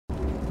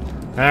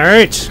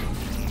Alright.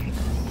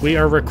 We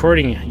are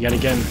recording yet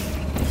again.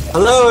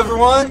 Hello,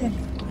 everyone!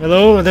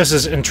 Hello, this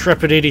is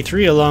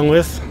Intrepid83 along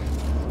with...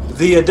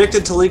 The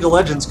Addicted to League of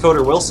Legends,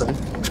 Coder Wilson.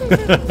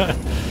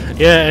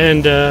 Yeah,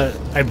 and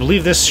I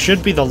believe this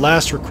should be the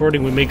last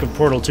recording we make of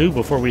Portal 2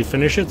 before we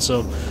finish it,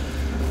 so...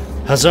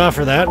 Huzzah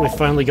for that, we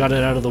finally got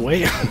it out of the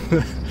way.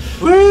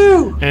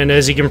 Woo! And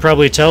as you can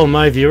probably tell,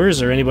 my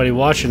viewers, or anybody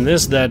watching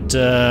this, that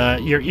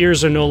your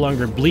ears are no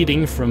longer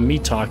bleeding from me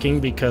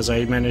talking because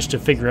I managed to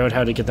figure out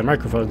how to get the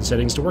microphone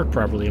settings to work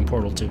properly in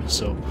Portal 2,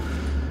 so...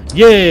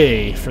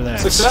 Yay for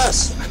that.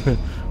 Success!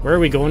 Where are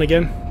we going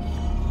again?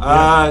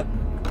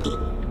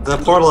 The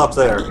portal up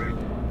there.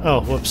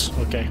 Oh, whoops,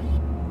 okay.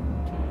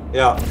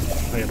 Yeah.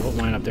 I gotta hold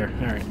mine up there,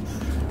 alright.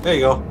 There you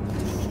go.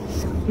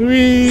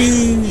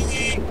 Whee!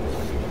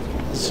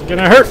 It's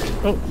gonna hurt!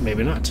 Oh,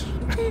 maybe not.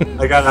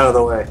 I got out of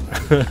the way.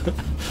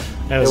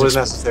 It was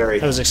necessary.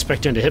 I was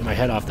expecting to hit my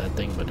head off that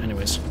thing, but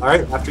anyways.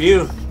 Alright, after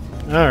you.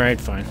 Alright,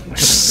 fine.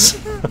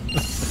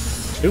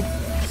 Oop.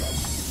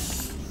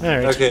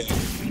 Alright. Okay.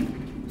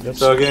 Oops.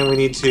 So again, we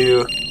need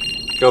to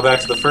go back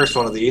to the first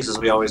one of these, as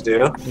we always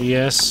do.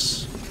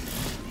 Yes.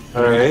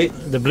 Alright.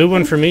 The blue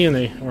one for me and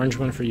the orange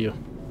one for you.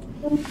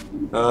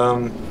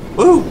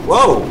 Woo!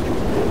 Whoa!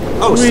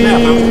 Oh, snap!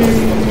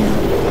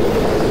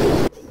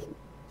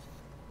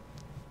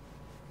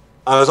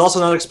 I was also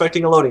not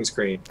expecting a loading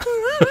screen.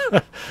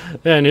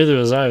 Yeah, neither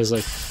was I. I was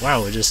like,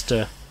 wow, we just,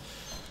 It's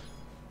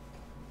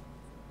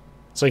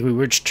like we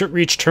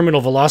reached terminal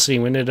velocity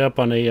and we ended up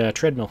on a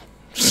treadmill.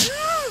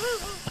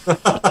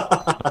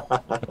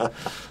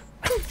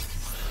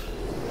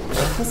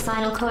 This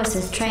final course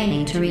is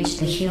training to reach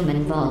the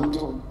human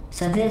vault,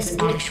 so this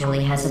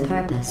actually has a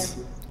purpose.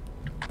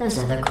 Those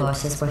other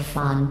courses were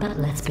fun, but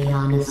let's be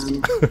honest.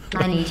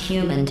 I need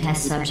human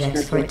test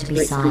subjects for it to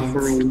be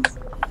science.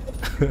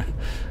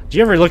 Do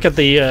you ever look at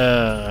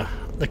the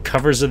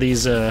covers of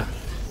these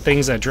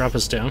things that drop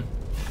us down?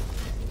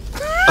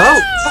 Oh!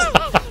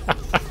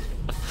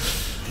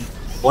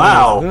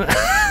 Wow!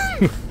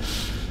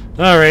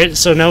 Alright,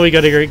 so now we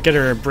gotta get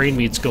our brain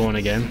meats going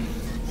again.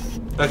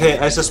 Okay,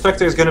 I suspect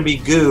there's gonna be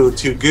goo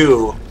to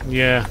goo.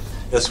 Yeah.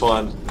 This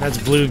one. That's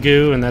blue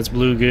goo, and that's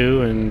blue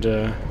goo, and,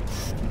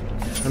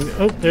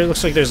 oh, there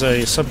looks like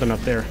there's something up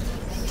there.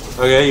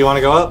 Okay, you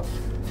wanna go up?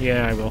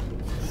 Yeah, I will.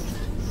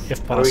 If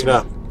How do we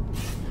possible. go?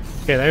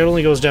 Okay, that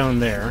only goes down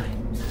there.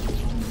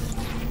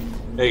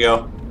 There you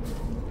go.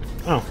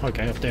 Oh,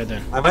 okay, up there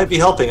then. I might be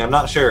helping, I'm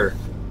not sure.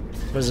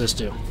 What does this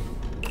do?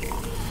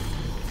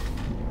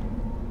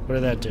 What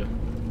did that do?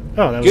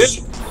 Oh, that was...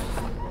 Goo!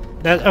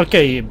 That,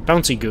 okay,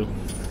 bouncy goo.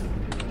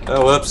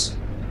 Oh, whoops.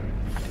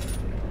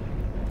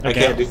 I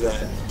Okay. can't do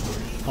that.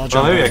 I'll Oh,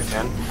 jump maybe I off.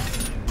 can.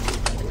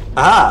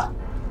 Aha!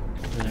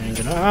 And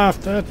get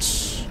off that.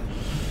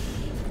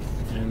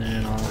 And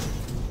then I'll...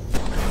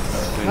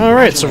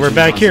 Alright, so we're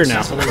back here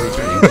now.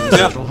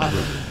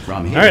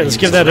 Alright, let's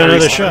give that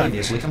another shot.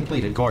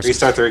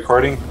 Restart the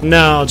recording?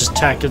 No, I'll just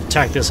tack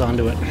this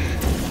onto it.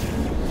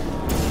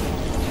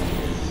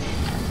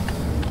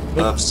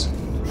 Oops.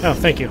 Oh,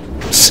 thank you.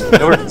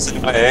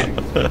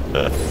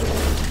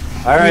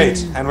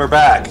 Alright, and we're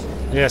back.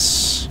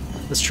 Yes.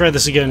 Let's try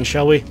this again,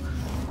 shall we?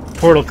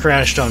 Portal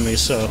crashed on me,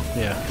 so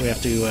yeah, we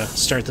have to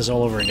start this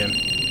all over again.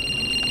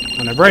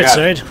 On the bright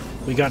side,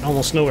 we got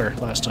almost nowhere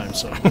last time,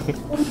 so...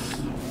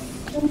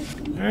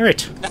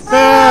 Alright.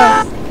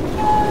 Ah!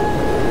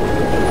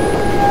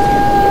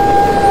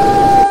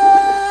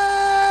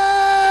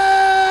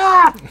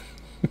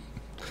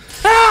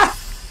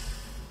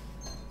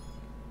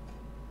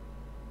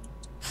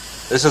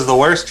 This is the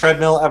worst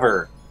treadmill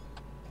ever.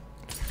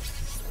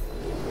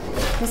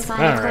 This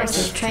final course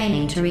is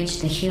training to reach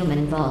the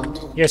human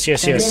vault. Yes,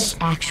 yes, so yes. This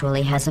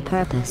actually has a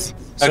purpose.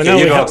 So Okay, now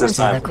you we go have... up this Those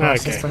other time.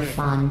 courses were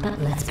fun,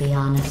 but let's be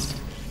honest.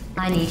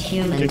 I need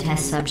human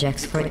test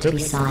subjects for it to be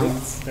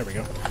science. There we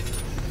go.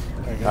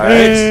 Alright.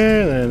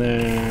 There, and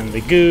then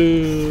the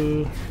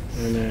goo,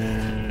 and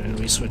then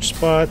we switch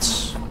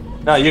spots.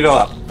 No, you go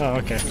up. Oh,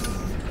 okay.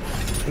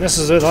 And this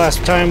is the last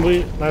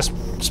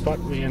spot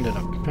we ended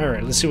up.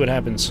 Alright, let's see what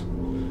happens.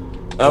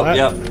 Oh,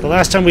 yep. The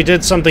last time we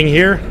did something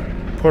here,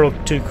 Portal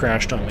 2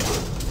 crashed on me.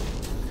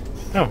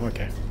 Oh,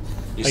 okay.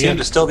 You seem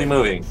to still be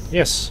moving.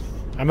 Yes.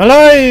 I'm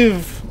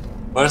alive!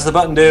 What does the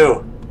button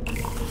do?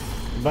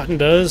 The button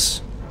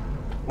does...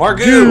 More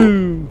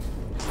goo!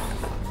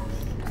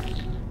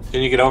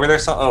 Can you get over there?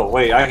 Oh,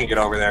 wait, I can get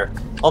over there.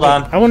 Hold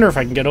on. I wonder if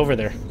I can get over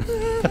there.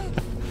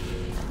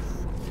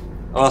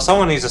 Well,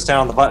 someone needs to stand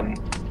on the button.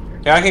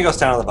 Yeah, I can go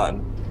stand on the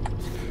button.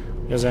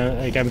 Because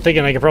I'm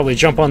thinking I could probably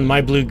jump on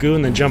my blue goo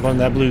and then jump on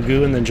that blue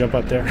goo and then jump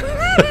up there.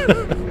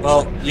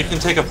 Well, you can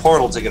take a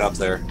portal to get up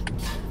there.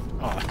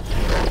 Oh,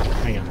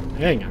 hang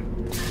on.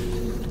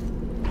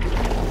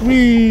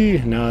 Whee!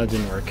 No, that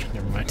didn't work.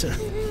 Never mind.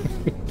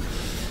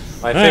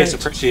 My face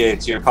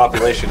appreciates your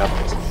population of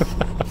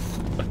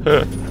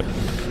it.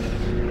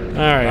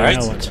 Alright,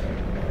 now what?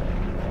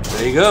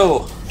 There you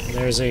go.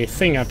 There's a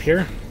thing up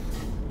here.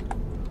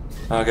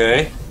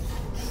 Okay.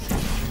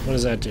 What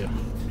does that do?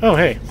 Oh,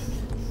 hey.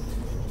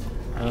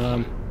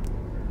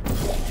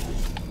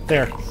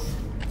 There.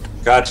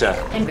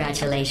 Gotcha.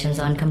 Congratulations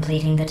on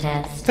completing the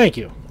test. Thank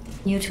you.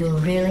 You two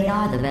really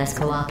are the best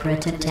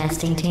cooperative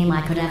testing team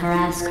I could ever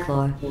ask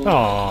for.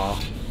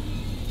 Aww.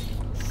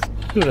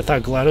 Who would have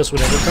thought GLaDOS would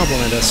ever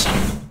compliment us?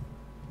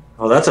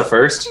 Oh, that's a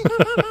first.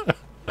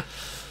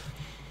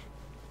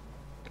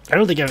 I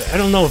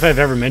don't know if I've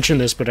ever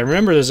mentioned this, but I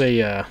remember there's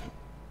a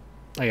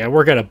like I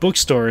work at a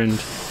bookstore, and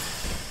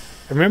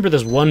I remember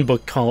this one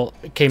book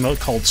came out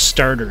called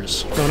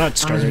Starters. No, not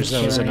Starters.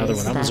 That was another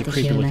one. That was a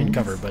creepy-looking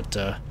cover, but.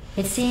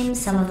 It seems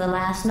some of the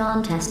last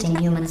non-testing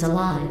humans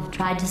alive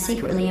tried to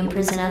secretly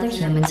imprison other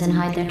humans and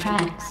hide their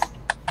tracks.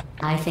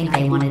 I think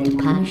they wanted to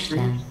punish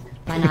them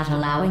by not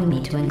allowing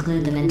me to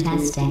include them in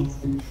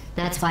testing.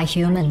 That's why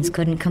humans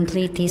couldn't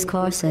complete these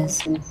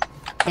courses.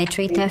 They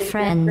treat their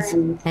friends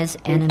as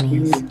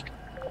enemies.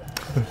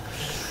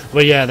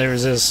 But yeah, there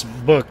was this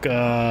book,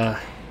 I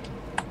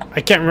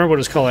can't remember what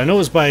it's called. I know it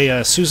was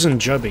by Susan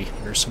Jubby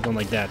or something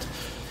like that.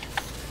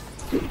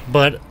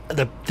 But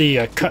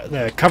the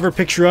cover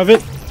picture of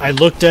it, I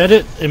looked at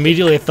it,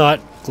 immediately I thought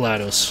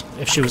GLaDOS.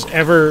 If she was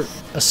ever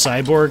a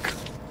cyborg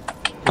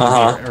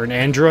or an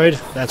android,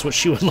 that's what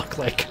she would look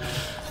like.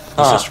 It's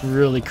just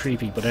really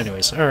creepy. But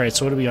anyways, alright,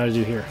 so what do we got to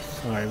do here?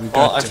 Alright, we've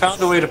got I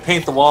found a way to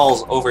paint the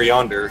walls over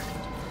yonder.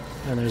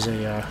 And there's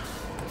a,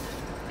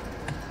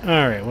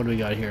 alright, what do we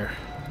got here?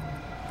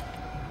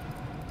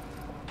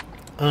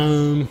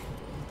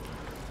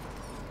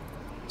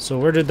 So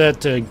where did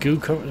that goo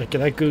come? Okay,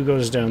 that goo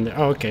goes down there.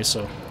 Oh, okay,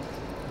 so.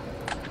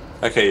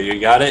 Okay, you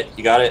got it?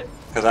 You got it?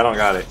 Because I don't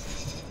got it.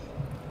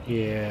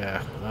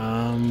 Yeah,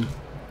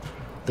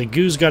 the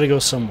goo's got to go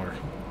somewhere.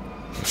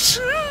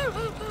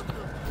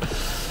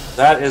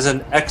 That is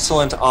an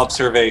excellent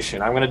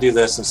observation. I'm going to do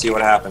this and see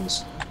what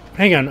happens.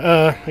 Hang on,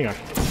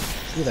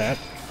 do that.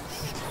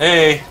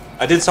 Hey,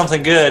 I did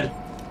something good.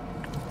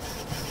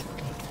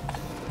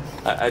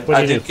 I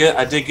did good.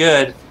 I did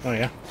good. Oh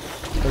yeah.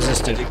 What does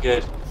this do? I did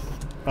good.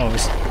 Oh,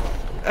 it's...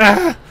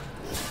 Ah!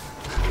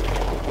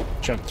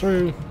 Jump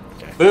through.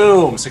 Okay.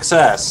 Boom!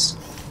 Success.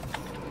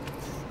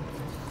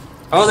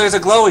 Oh, there's a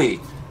glowy.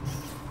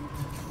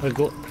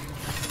 Oh,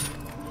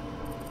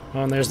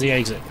 and there's the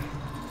exit.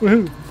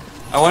 Woohoo!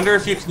 I wonder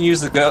if you can use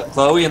the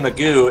glowy and the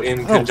goo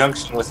in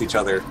conjunction with each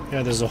other.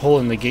 Yeah, there's a hole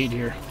in the gate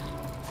here.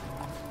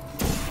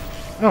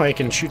 Oh, I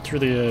can shoot through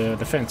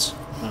the fence.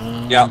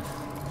 Yeah.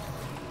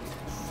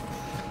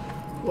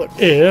 What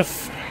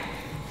if...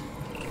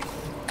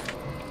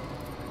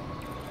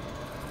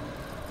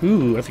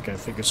 Ooh, I think I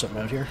figured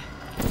something out here.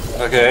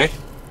 Okay.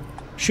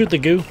 Shoot the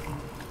goo.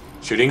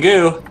 Shooting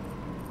goo.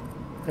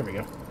 There we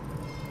go.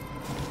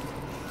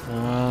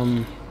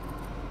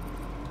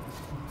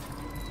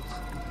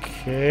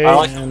 Okay. I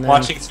like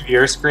watching through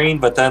your screen,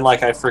 but then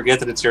like I forget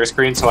that it's your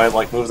screen, so I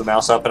like move the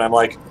mouse up, and I'm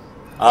like,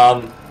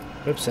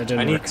 oops, that didn't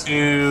I work. need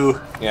to.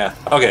 Yeah.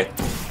 Okay.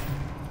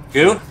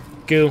 Goo.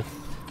 Goo.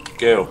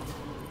 Goo.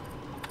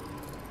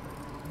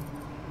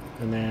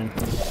 And then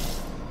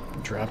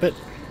drop it.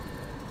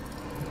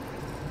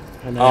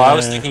 And then, Oh, I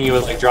was thinking you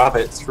would like drop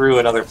it through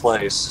another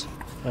place.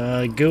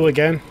 Goo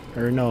again?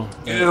 Or no?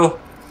 Goo.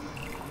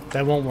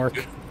 That won't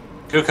work.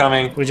 Goo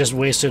coming. We just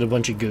wasted a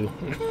bunch of goo.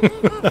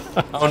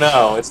 Oh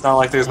no, it's not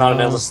like there's not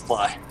an endless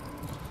supply.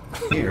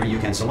 Here you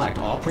can select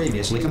all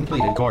previously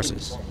completed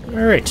courses.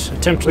 Alright,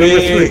 attempt number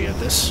 3 at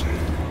this.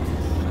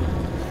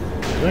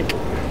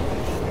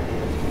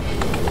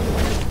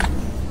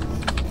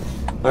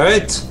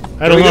 Alright.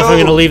 I don't know if I'm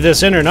going to leave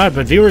this in or not,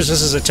 but viewers,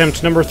 this is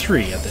attempt number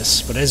 3 at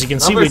this. But as you can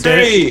see,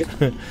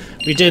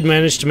 we did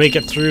manage to make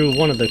it through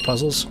one of the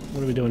puzzles.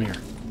 What are we doing here?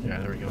 Yeah,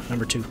 there we go.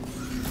 Number 2.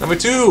 Number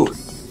 2!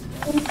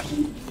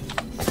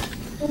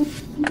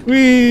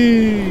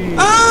 Whee!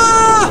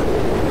 Ah!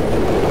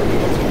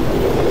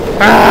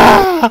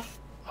 Ah!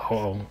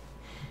 Oh.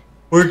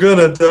 We're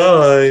gonna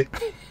die.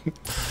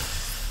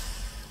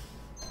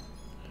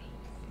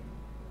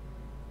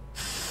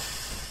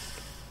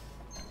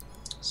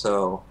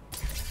 So...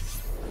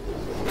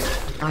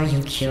 Are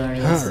you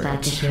curious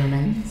about the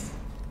humans?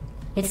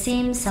 It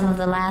seems some of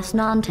the last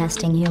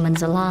non-testing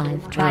humans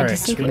alive tried to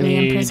secretly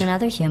imprison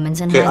other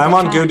humans and hide I'm their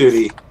on goo tracks.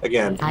 duty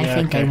again. I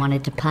think they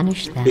wanted to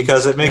punish them.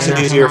 Because it makes it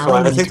easier for...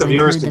 I think the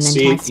viewers can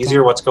see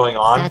easier what's going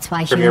on That's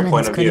why from your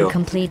point humans of couldn't view.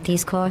 complete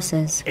these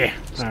courses. Yeah.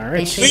 They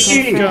Alright. treat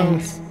their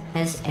friends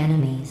as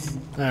enemies.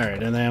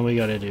 Alright, and then we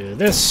gotta do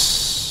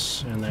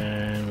this. And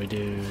then we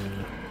do...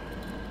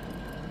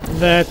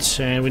 that.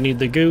 And we need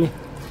the goo.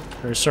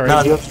 Or, sorry.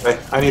 No, the other way.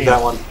 I need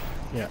that one.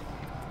 Yeah.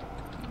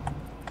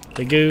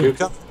 The goo. Goo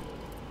cup?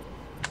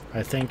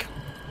 I think.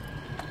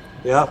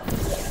 Yeah.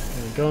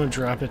 There we go, and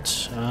drop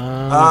it.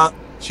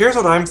 Here's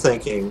what I'm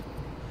thinking.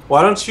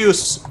 Why don't you,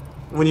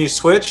 when you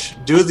switch,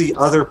 do the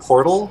other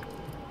portal,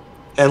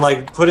 and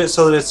like put it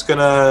so that it's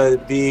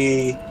gonna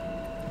be.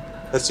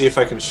 Let's see if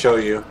I can show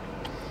you.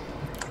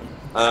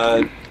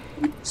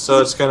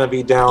 So it's gonna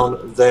be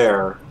down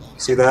there.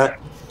 See that?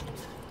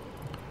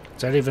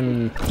 Is that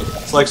even?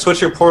 So like switch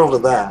your portal to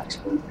that.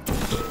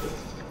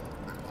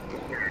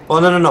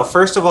 Well, no.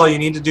 First of all, you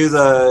need to do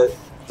the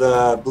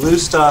blue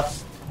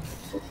stuff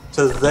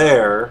to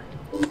there,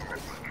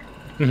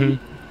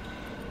 Mm-hmm.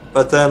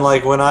 But then,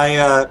 like when I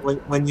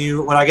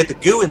get the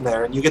goo in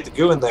there, and you get the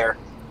goo in there,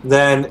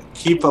 then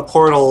keep a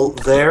portal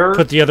there.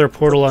 Put the other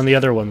portal on the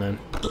other one then.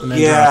 And then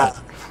Yeah. drop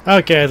it.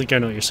 Okay, I think I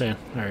know what you're saying.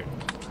 All right.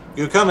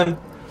 Goo coming.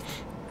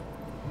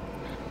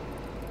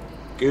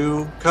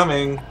 Goo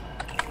coming.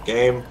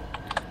 Game.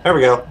 There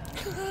we go.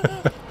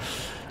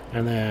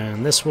 And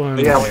then this one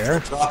But yeah, there.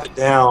 let's drop it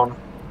down.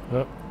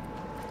 Oh.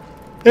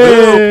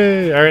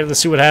 Hey! All right, let's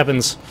see what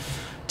happens.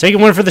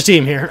 Taking one for the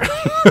team here.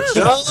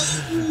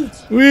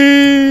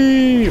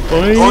 Whee!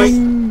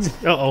 Boing!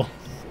 Uh-oh.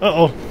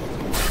 Uh-oh.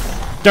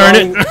 Darn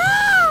it!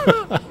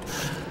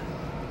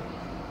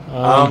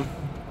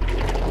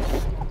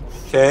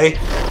 Okay.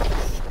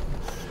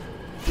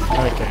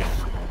 Okay.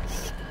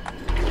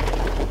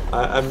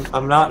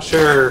 I'm not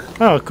sure.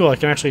 Oh, cool. I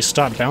can actually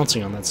stop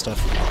bouncing on that stuff.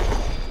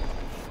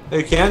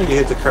 You can? You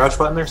hit the crouch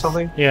button or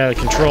something? Yeah, the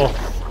control.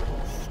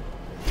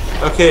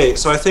 Okay,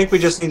 so I think we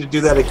just need to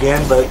do that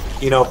again, but,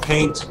 you know,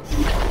 paint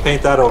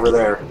that over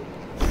there.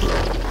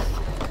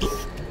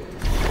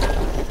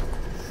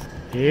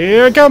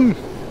 Here I come!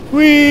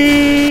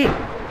 Whee!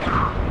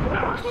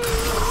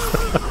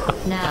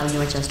 Now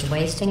you're just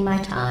wasting my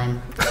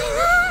time.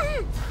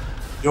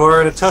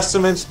 You're a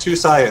testament to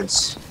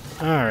science.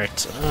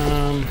 Alright,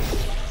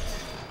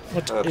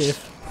 what Oops.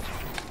 if...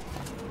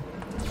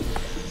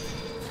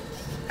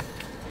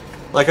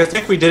 Like, I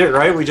think we did it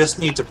right, we just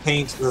need to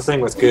paint the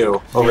thing with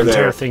goo over the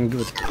entire there. thing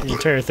with the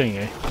entire thing,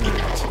 eh?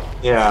 Alright.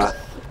 Yeah.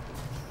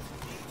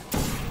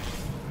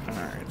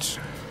 Alright.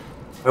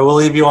 I will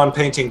leave you on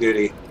painting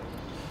duty.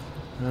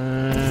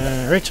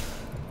 Alright.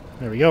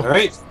 There we go.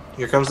 Alright,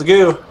 here comes the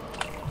goo.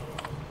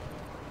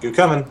 Goo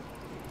coming.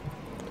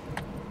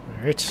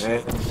 Alright.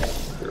 And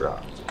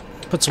drop.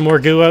 Put some more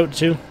goo out,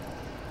 too.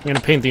 I'm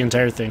gonna paint the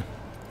entire thing.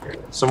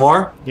 Some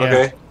more? Yeah.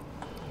 Okay.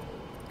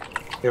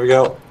 Here we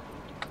go.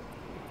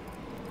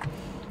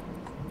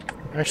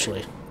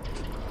 Actually.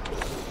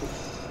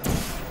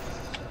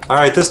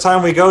 Alright, this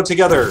time we go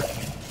together.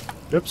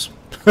 Oops.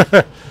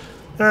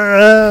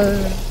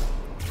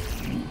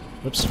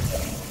 Oops.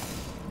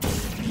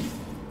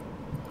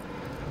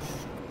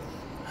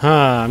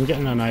 I'm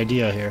getting an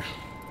idea here.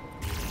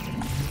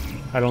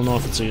 I don't know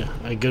if it's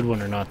a good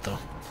one or not, though.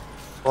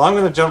 Well, I'm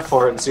gonna jump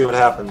for it and see what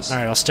happens.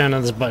 Alright, I'll stand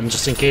on this button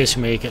just in case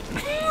you make it.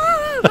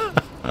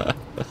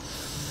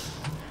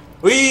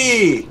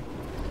 Whee!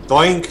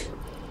 Doink!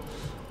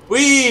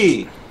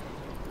 Whee!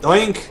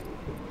 Doink! You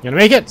gonna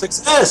make it?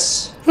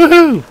 Success!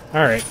 Woohoo!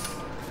 Alright.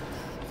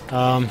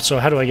 So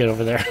how do I get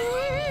over there?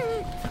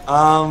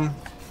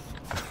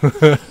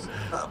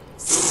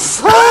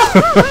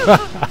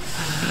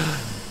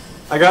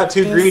 I got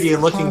too greedy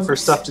and looking for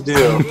stuff to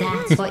do.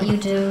 That's what you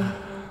do.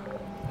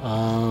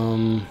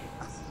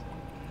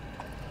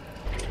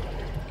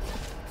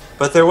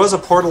 But there was a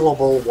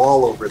portable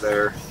wall over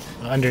there.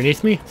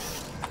 Underneath me?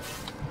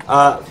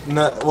 No,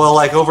 well,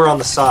 like over on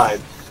the side.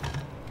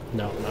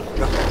 No, no.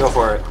 Go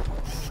for it.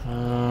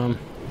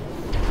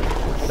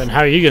 Then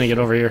how are you gonna get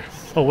over here?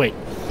 Oh, wait.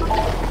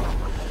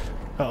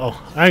 Uh-oh.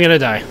 I'm gonna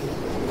die.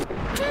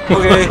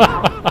 Okay.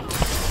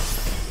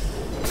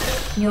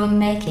 You're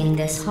making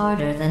this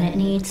harder than it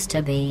needs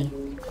to be.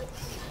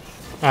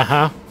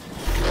 Uh-huh.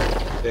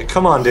 Yeah,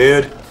 come on,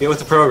 dude. Get with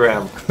the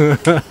program.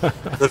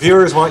 The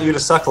viewers want you to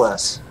suck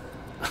less.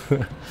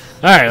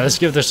 Alright, let's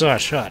give this a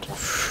shot.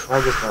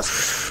 I'm just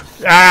messing.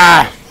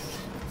 Ah!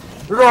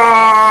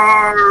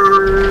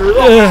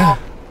 Ugh.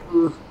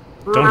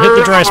 Don't hit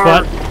the dry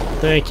spot.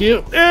 Thank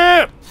you.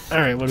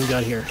 Alright, what do we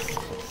got here?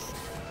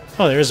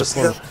 Oh, there is a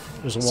portal.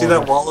 There's a wall. See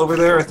that wall over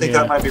there? I think Yeah.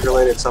 that might be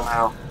related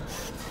somehow.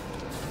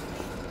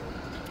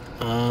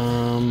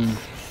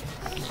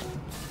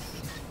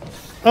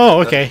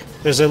 Oh, okay.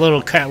 There's a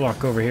little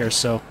catwalk over here,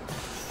 so...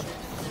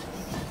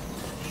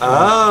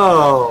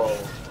 Oh.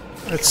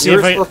 Let's see You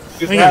if were I... supposed to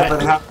do hang that, on.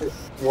 but have it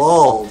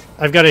walled.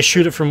 I've got to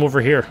shoot it from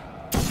over here.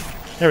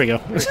 There we go.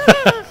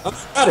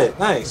 Oh, got it.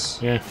 Nice.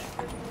 Yeah.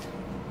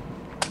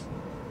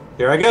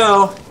 Here I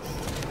go.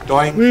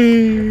 Doink.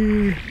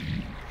 Whee!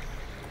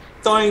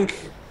 Doink.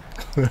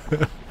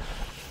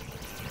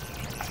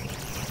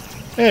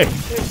 Hey.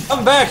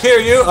 Come back here,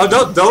 you. Oh,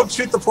 don't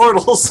shoot the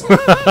portals.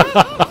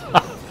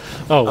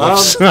 Oh,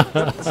 whoops.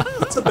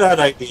 That's a bad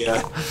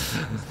idea.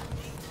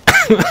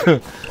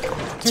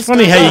 It's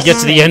funny how you get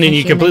to the end and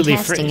you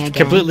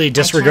completely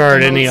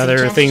disregard any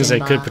other things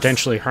that could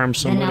potentially harm The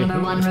somebody.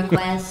 #1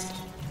 request: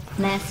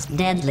 less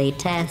deadly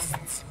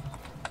tests.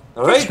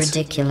 All right. It's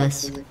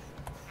ridiculous.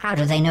 How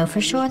do they know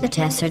for sure the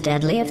tests are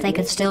deadly if they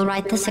could still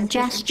write the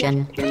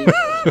suggestion?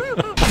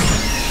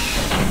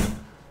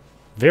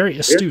 Very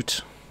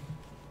astute.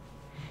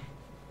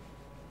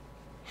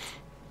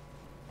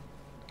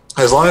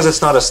 As long as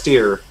it's not a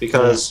steer,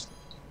 because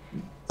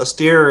a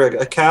steer,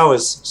 a cow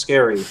is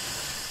scary.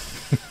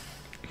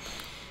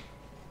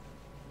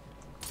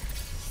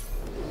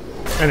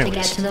 To get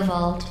Anyways. to the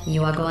vault,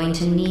 you are going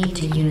to need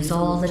to use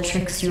all the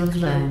tricks you have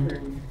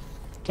learned.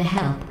 To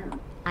help,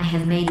 I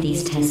have made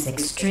these tests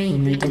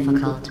extremely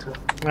difficult.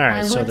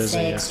 Alright, I so would there's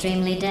say a...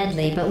 extremely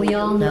deadly, but we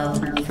all know,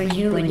 for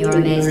you and your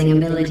amazing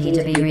ability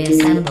to be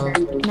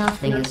reassembled,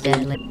 nothing is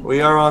deadly. We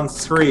are on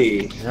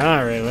 3.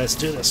 Alright, let's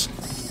do this.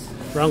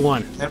 Wrong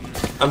one.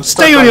 I'm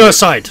Stay stuck on your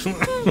side!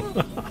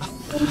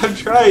 I'm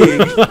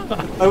trying.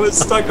 I was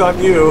stuck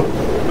on you.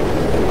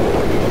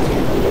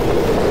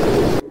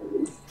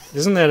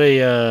 Isn't that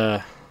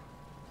a,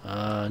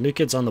 New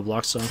Kids on the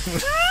Block song?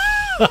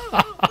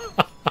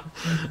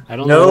 I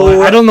don't know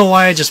why. I don't know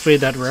why I just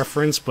made that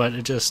reference, but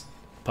it just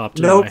popped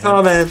into my head.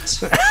 comment.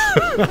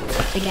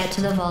 To get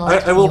to the vault,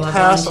 I will you are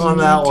pass going to on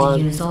that need to one.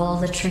 use all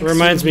the tricks It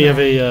reminds you've me of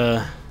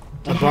learned.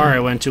 a bar I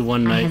went to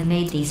one I night. have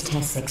made these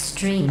tests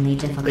extremely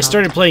difficult. They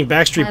started playing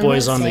Backstreet I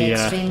Boys would on say the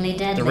extremely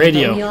deadly,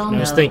 radio, but we all and I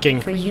was know,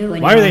 thinking, for you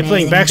and why are your they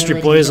playing amazing Backstreet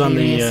ability Boys to on be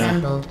the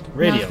reassembled,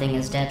 radio? Nothing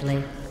is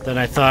deadly. Then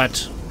I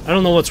thought, I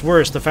don't know what's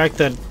worse, the fact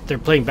that they're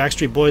playing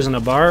Backstreet Boys in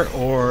a bar,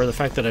 or the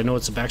fact that I know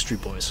it's the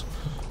Backstreet Boys.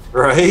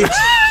 Right?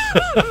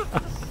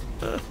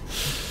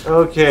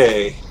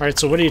 Okay. Alright,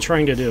 so what are you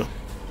trying to do?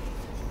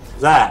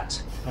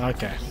 That,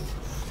 Okay.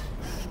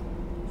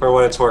 for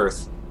what it's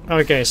worth.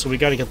 Okay, so we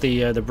gotta get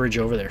the bridge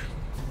over there.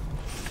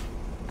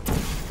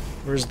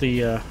 Where's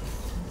the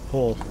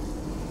hole?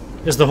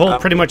 Is the hole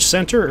pretty much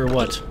center, or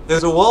what?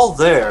 There's a wall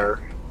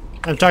there.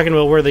 I'm talking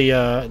about where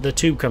the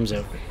tube comes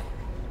out.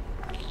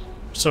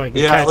 So I can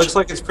Yeah, catch it looks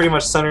like it's pretty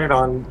much centered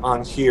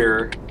on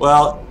here.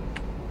 Well,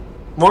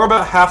 more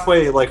about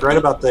halfway, like right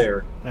about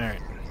there. Alright.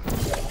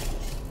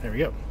 There we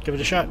go. Give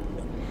it a shot.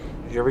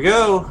 Here we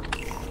go.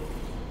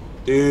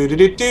 Do do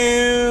do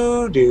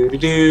do do do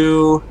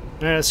do.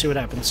 Alright, let's see what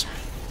happens.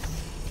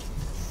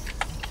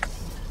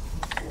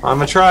 I'm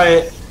gonna try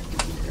it.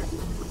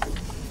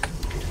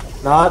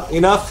 Not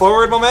enough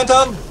forward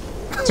momentum.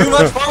 Too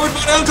much forward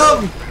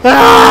momentum.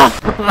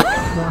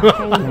 Your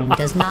training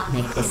does not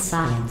make this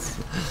science.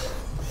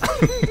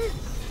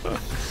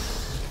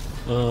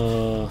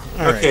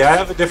 Alright. Okay, I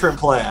have a different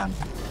plan.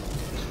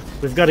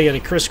 We've got to get a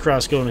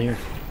crisscross going here.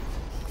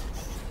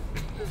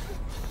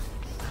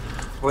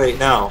 Wait,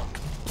 no.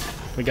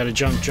 We got to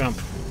jump.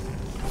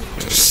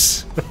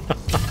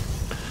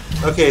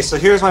 Okay, so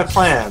here's my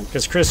plan.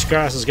 Because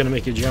crisscross is going to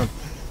make you jump.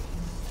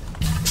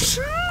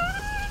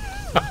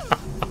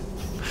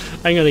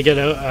 I'm going to get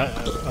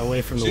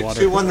away from the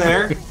water. Shoot one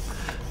there.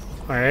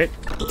 Alright.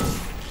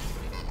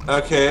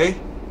 Okay.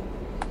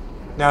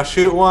 Now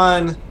shoot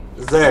one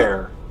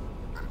there.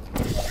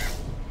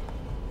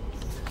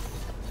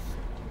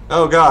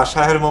 Oh gosh,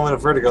 I had a moment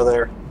of vertigo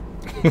there.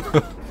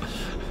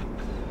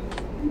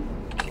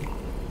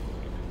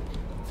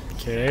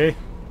 Okay.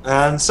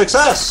 And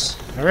success!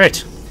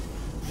 Alright.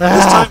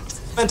 This time,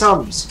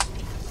 momentums.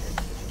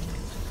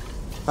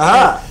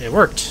 Aha! It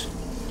worked.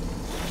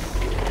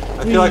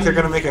 I feel like they're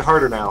gonna make it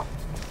harder now.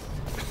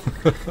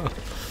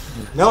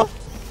 Nope.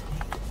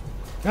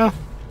 Oh.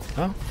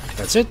 Oh.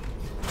 That's it?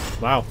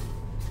 Wow.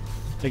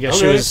 I guess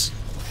she Okay. was...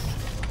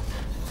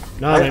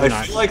 No, maybe I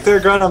not. feel like they're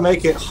gonna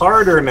make it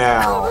harder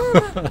now.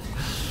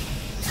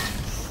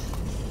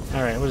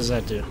 Alright, what does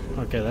that do?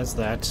 Okay, that's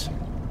that.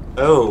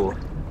 Oh.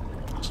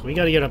 So we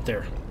gotta get up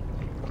there.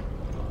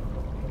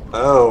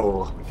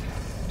 Oh.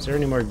 Is there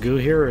any more goo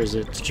here, or is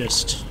it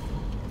just...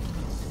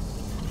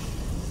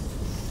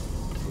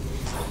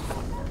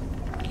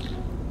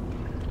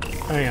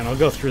 Hang on, I'll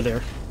go through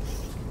there.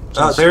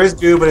 There is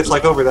goo, but it's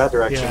like over that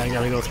direction. Yeah, I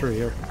gotta go through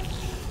here.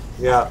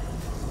 Yeah.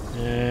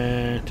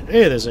 And...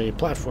 Hey, there's a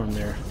platform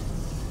there.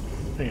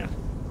 Hang on.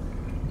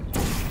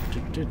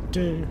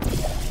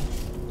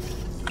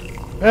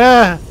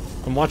 Ah!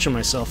 I'm watching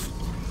myself.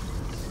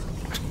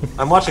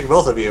 I'm watching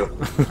both of you.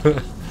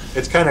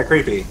 It's kind of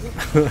creepy.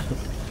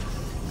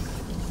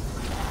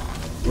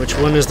 Which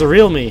one is the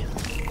real me?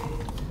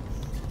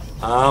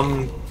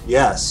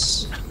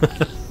 Yes.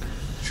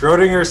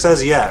 Schrodinger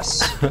says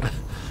yes.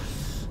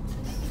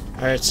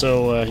 Alright,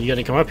 so you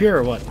gotta come up here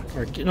or what?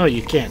 Or, no,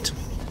 you can't.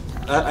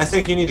 I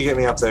think you need to get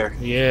me up there.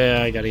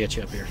 Yeah, I gotta get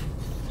you up here.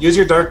 Use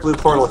your dark blue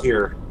portal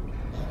here.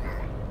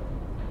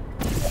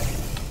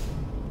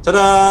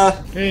 Ta-da!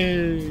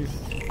 Hey!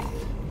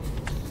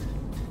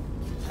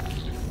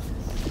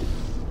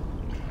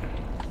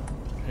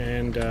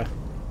 And,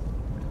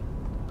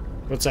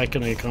 what's that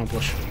gonna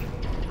accomplish?